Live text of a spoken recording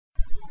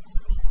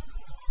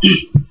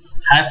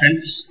Hi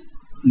friends,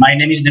 my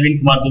name is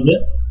NAVEEN.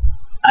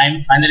 I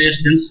am final year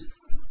student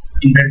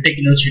in Tech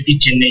University,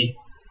 Chennai.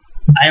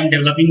 I am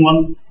developing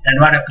one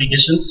advanced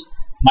applications.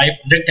 My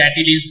project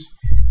title is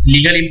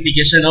legal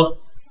implication of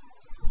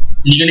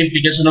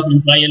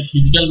employee and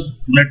physical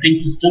monitoring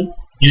system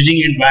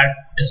using Android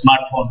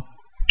smartphone.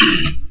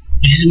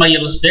 This is my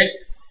abstract.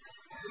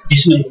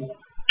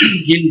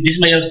 In this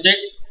my abstract,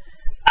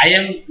 I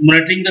am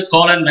monitoring the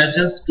call and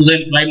message to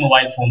the employee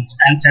mobile phones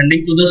and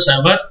sending to the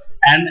server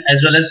and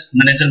as well as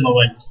manager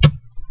mobiles.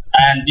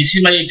 And this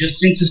is my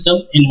existing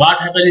system. In what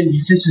happened in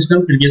existing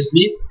system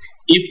previously,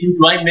 if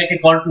employee make a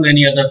call to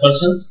any other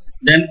persons,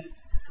 then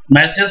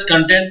message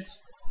content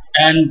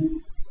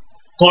and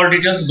call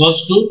details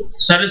goes to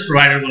service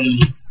provider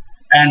only.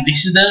 And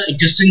this is the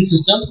existing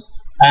system,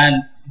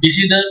 and this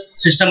is the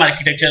system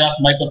architecture of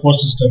my proposed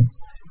system.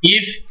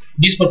 If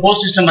this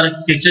proposed system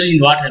architecture, in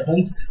what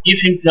happens,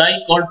 if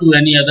employee call to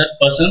any other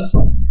persons,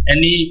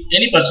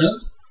 any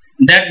persons,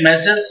 that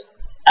message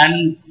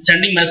and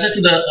sending message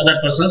to the other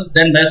persons,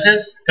 then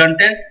message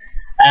content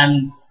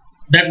and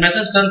that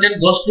message content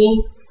goes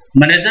to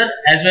manager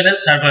as well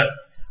as server,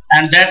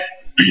 and that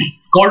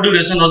call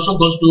duration also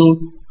goes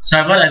to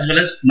server as well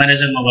as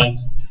manager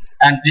mobiles.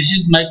 And this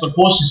is my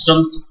proposed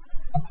system,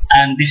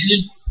 and this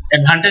is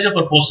advantage of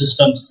proposed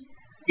systems.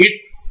 It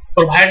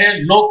provides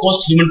a low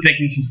cost human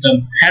tracking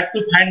system. Have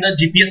to find the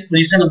GPS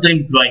position of the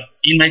employee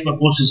in my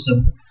proposed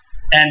system.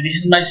 And this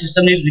is my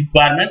system is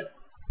requirement.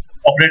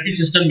 Operating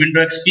system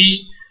Windows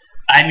XP.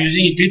 I am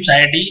using Eclipse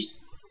ID,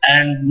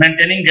 and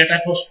maintaining data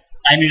for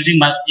I am using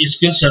my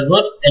SQL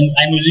server, and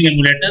I am using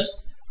emulators,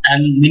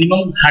 and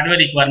minimum hardware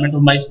requirement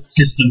of my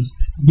systems.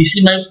 This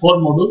is my core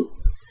module.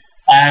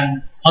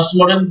 And first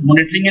module,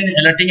 monitoring and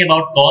alerting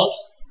about calls.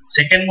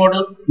 Second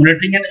module,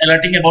 monitoring and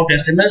alerting about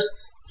SMS.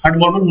 Third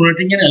module,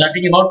 monitoring and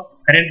alerting about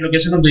current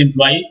location of the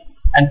employee.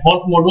 And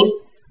fourth module,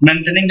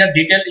 maintaining the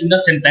detail in the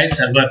centralized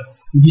server.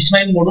 This is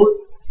my module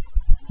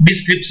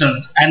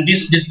descriptions, and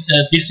this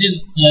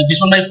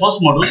one my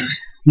first module,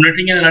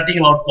 monitoring and alerting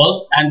about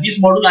calls. And this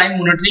module I am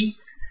monitoring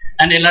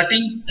and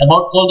alerting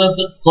about call of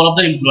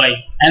the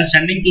employee and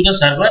sending to the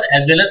server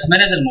as well as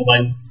manager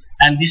mobile.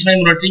 And this my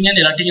monitoring and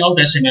alerting about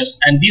SMS.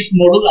 And this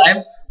module I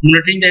am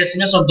monitoring the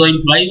SMS of the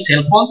employee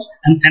cell phones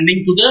and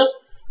sending to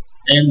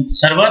the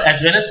server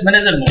as well as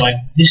manager mobile.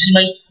 This is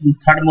my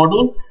third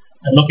module,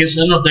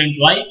 location of the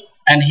employee,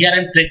 and here I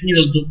am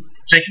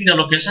tracking the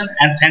location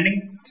and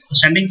sending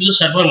to the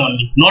server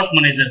only, not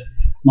manager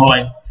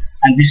mobiles.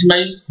 And this is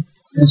my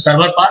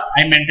server part.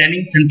 I am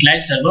maintaining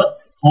centralized server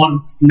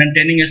for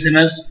maintaining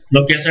SMS,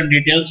 location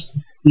details,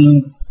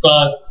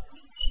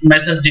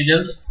 message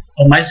details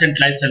of my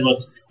centralized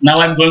servers. Now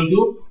I am going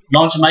to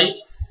launch my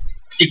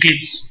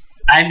Eclipse.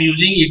 I am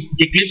using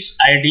Eclipse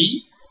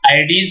ID.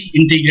 ID is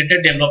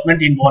integrated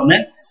development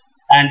environment,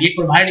 and it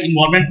provides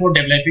environment for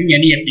developing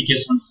any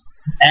applications.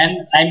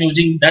 And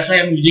that's why I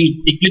am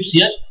using Eclipse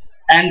here.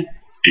 And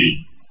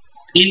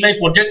in my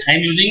project I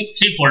am using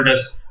 3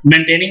 folders,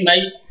 maintaining my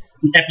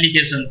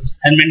applications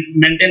and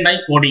maintain my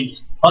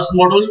codings. First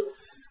module,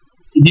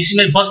 this is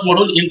my first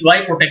module,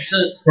 employee protect,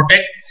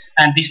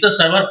 and this is the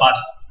server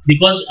parts,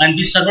 because and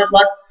this server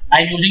part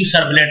I am using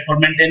servlet for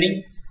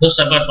maintaining the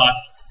server part.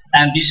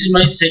 And this is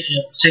my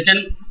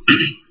second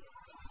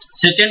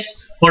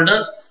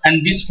folder,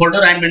 and this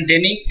folder I am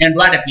maintaining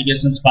Android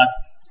applications part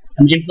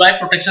and employee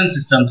protection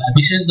system.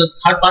 This is the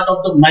third part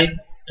of my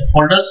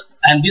folders,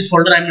 and this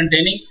folder I am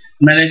maintaining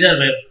manager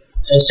web,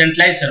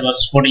 centralized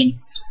servers coding.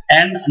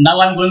 And now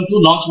I am going to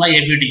launch my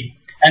AVD.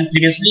 And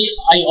previously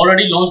I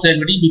already launched the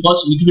AVD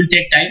because it will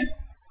take time.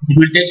 It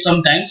will take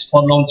some time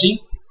for launching.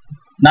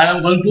 Now I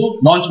am going to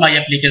launch my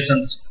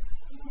applications.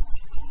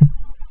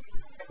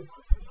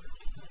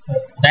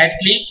 Right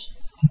click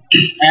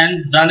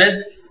and run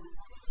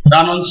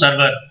on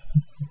server,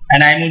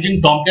 and I am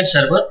using Tomcat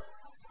server.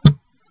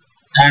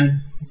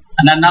 And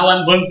now I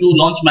am going to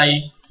launch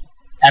my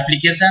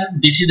application.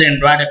 This is the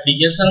Android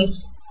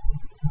applications,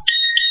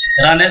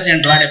 run as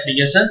Android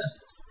applications,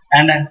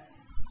 and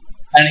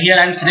here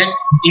I am select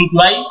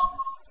employee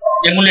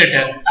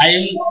emulator. I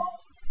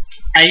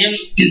am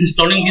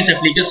installing this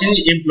application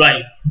in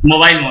employee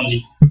mobile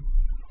only.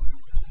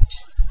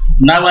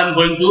 Now I am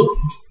going to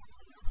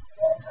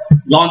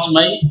launch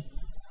my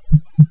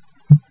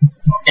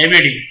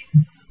AVD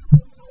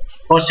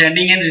for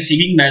sending and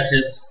receiving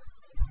messages.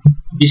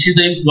 This is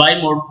the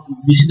employee mode.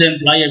 This is the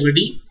employee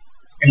AVD,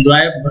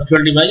 Android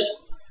virtual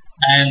device,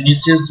 and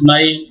this is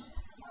my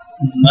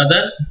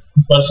other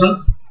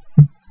persons,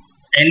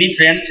 any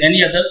friends,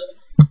 any other.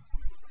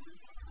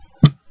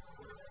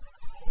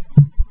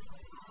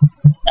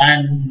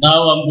 And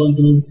now I'm going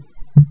to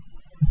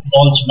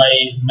launch my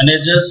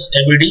managers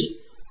AVD.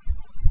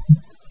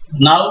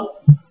 Now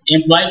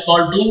employee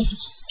call to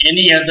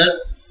any other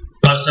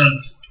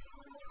persons,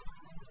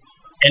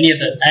 any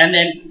other, and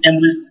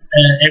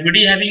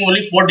AVD having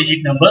only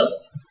 4-digit numbers,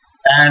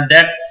 and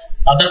that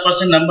other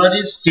person number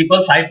is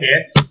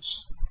 5558.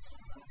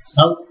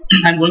 Now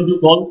I'm going to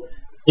call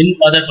in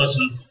other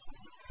person,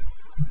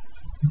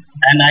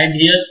 and I'm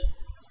here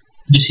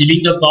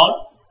receiving the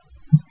call,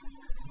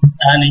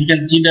 and you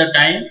can see the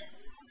time.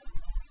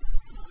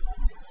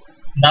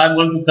 Now I'm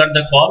going to cut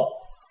the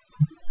call,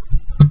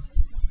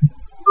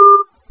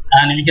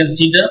 and we can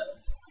see the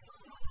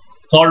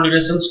call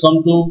durations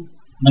come to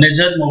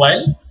manager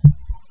mobile.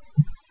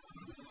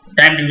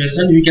 Time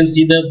duration, we can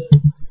see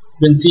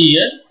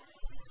here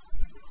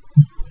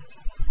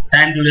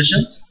time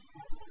durations.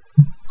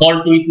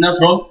 Call to itna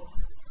from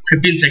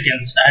 15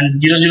 seconds,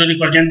 and 00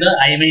 represent the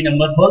IMEI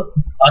number for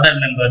other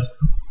members.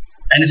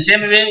 And the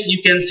same way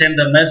you can send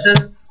the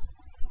message.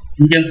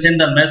 You can send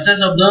the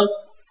message of the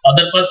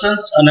other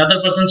persons.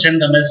 Another person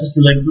send the message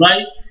to the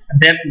employee.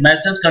 That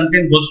message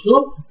content goes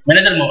to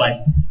manager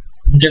mobile.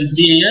 You can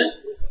see here,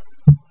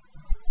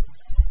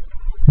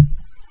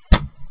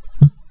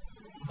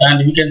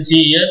 and we can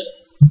see here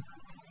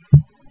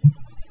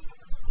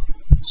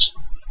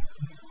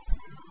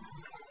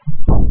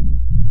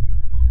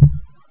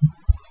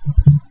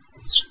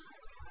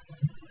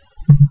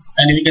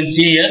and we can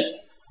see here.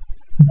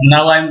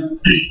 Now I am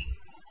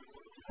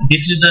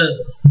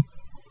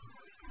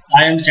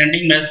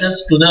sending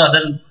message to the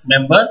other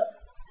member,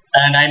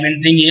 and I am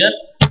entering here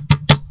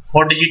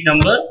 4-digit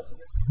number,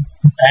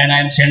 and I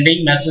am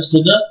sending message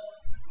to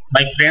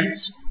my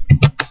friends.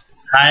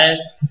 Hi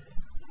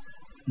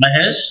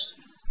Mahesh,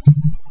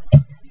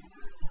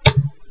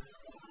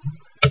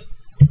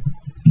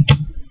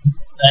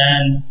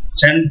 and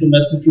send the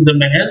message to the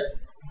Mahesh,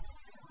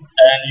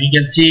 and you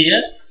can see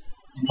here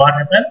what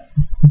happened.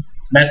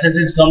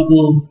 Messages come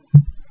to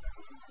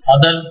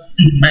other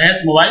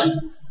Mahesh mobile,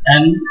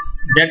 and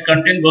that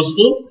content goes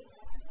to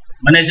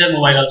manager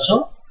mobile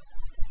also.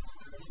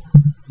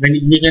 When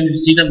we can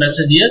see the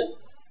message here,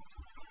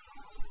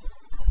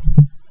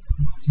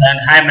 and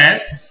hi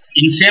Mahesh.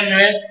 In same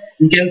way,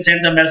 you can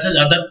send the message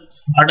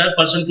other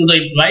person to the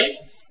employee,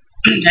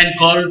 and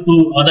call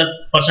to other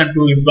person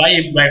to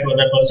employee to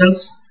other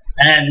persons.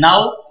 And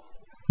now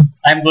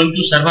I am going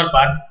to server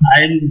part.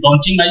 I am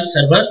launching my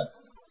server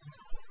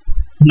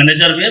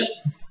manager where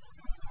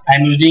I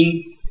am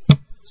using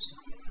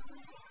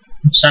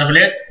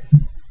servlet,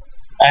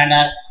 and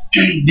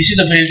this is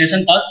the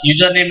verification pass,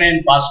 username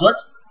and password,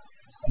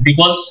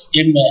 because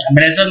in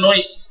manager know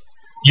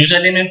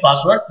username and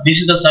password. This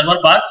is the server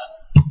part.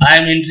 I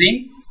am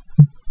entering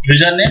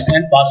username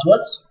and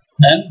passwords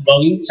and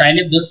logging, sign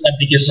in the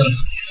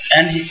applications,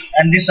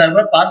 and this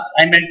server parts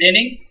I am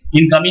maintaining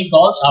incoming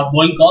calls,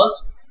 outgoing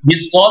calls,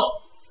 missed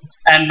call,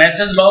 and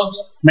message logs,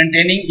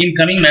 maintaining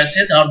incoming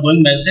message,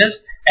 outgoing message,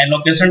 and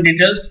location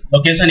details,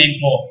 location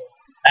info.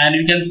 And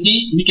you can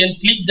see, we can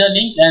click the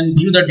link and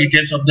view the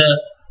details of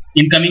the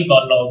incoming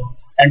call log.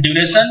 And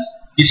duration,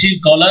 this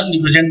is caller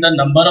represent the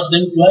number of the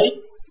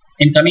employee,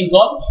 incoming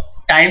call,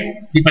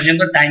 time represent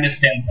the time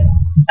stamp.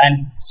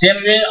 And same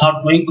way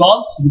outgoing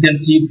calls, we can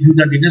see view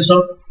the details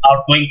of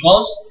outgoing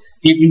calls.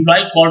 If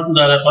employee call to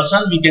the other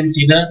person, we can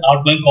see the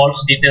outgoing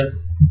calls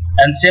details.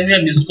 And same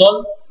way missed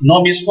call,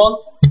 no missed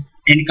call,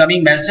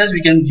 incoming message,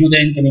 we can view the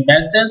incoming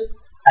message,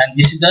 and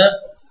this is the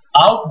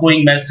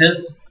outgoing message.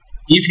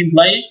 If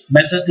employee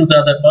message to the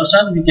other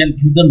person, we can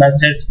view the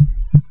message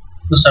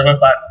to server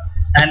part.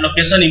 And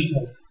location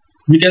info,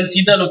 we can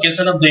see the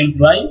location of the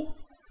employee,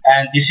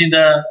 and this is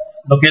the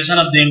location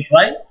of the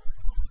employee,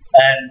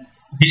 and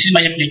this is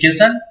my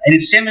application. And in the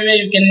same way,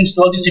 you can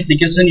install this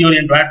application your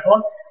Android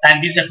phone,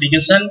 and this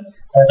application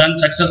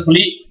runs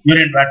successfully your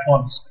Android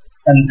phones.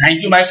 And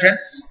thank you, my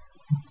friends.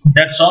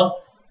 That's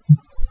all.